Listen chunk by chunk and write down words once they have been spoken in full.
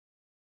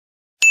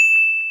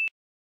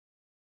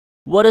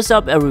What is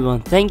up everyone,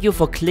 thank you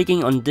for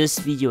clicking on this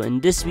video. In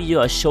this video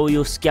I show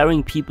you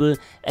scaring people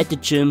at the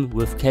gym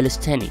with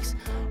calisthenics.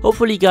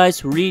 Hopefully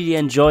guys really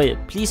enjoy it.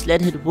 Please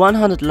let hit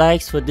 100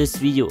 likes for this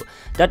video,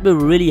 that will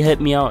really help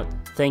me out.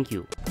 Thank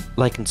you.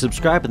 Like and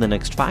subscribe in the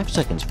next 5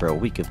 seconds for a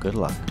week of good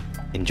luck.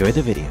 Enjoy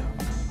the video.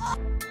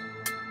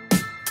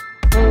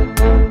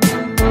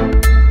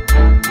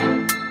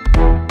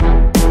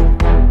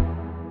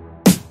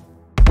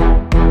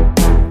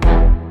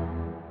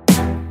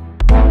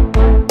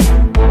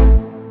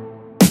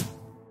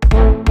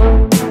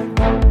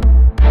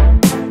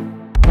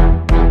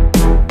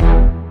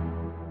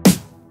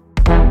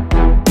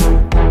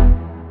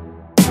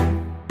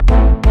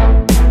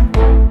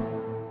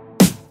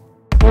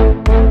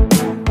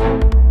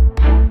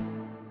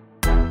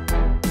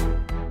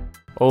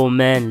 Oh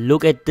man,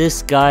 look at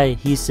this guy,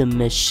 he's a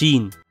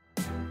machine.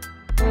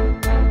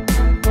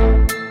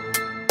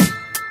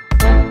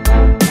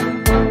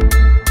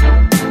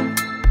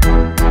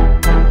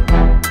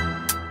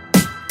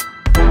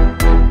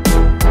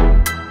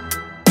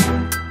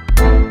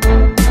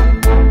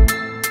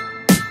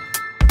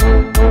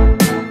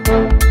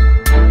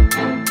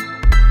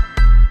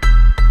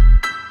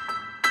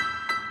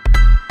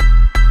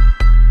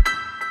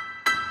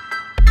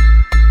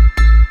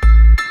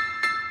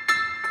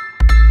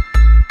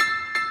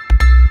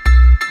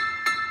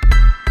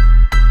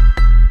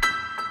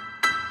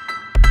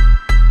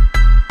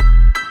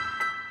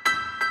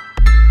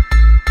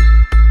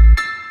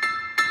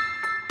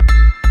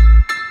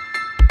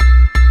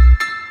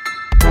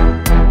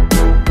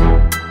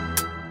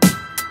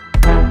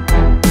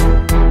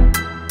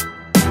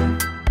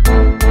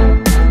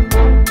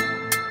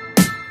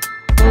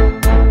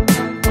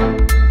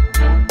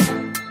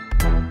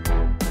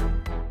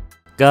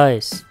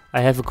 Guys,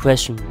 I have a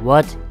question.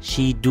 What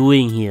she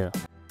doing here?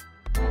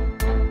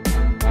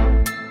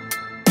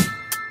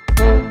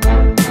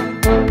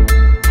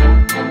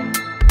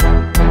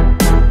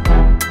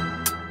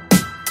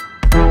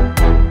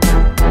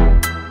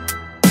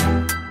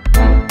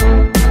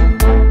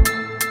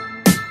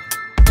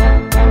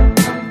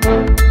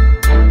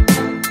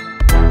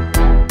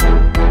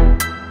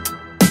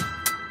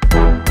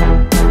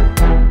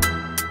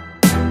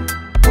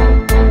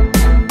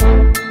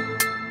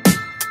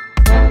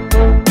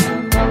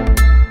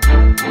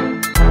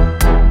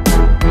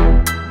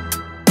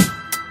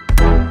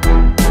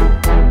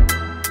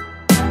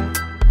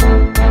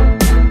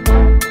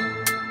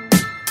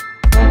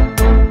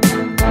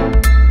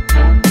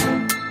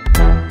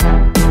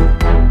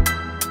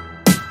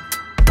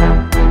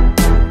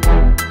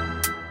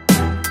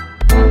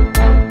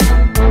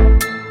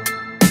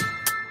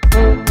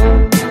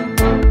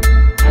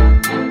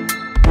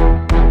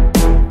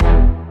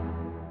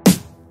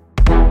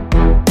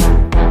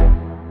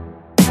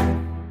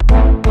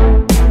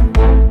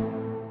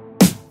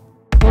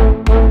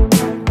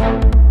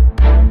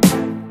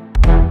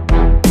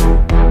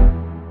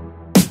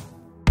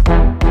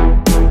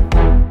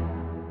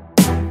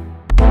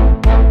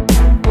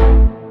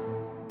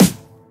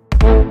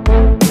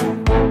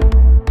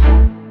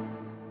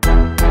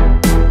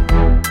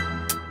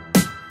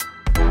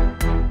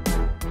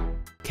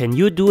 Can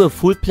you do a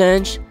full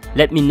planche?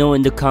 Let me know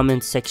in the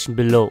comments section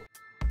below.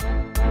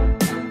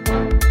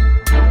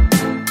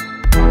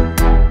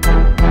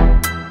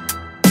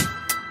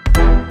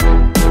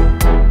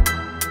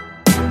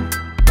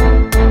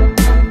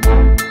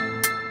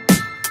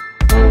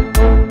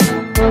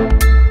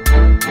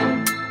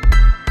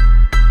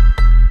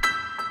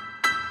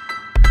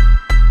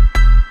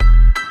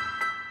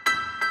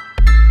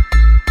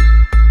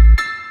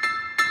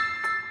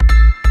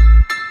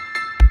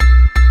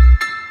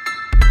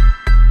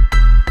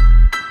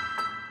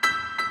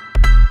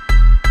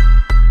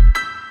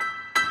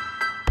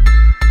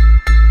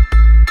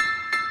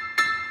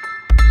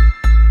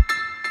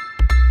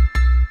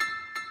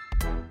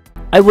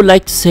 I would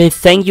like to say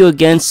thank you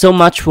again so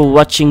much for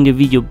watching the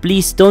video.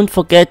 Please don't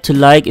forget to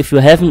like if you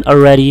haven't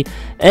already,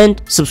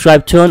 and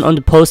subscribe, turn on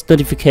the post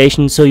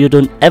notification so you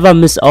don't ever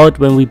miss out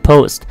when we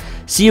post.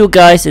 See you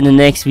guys in the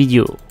next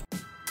video.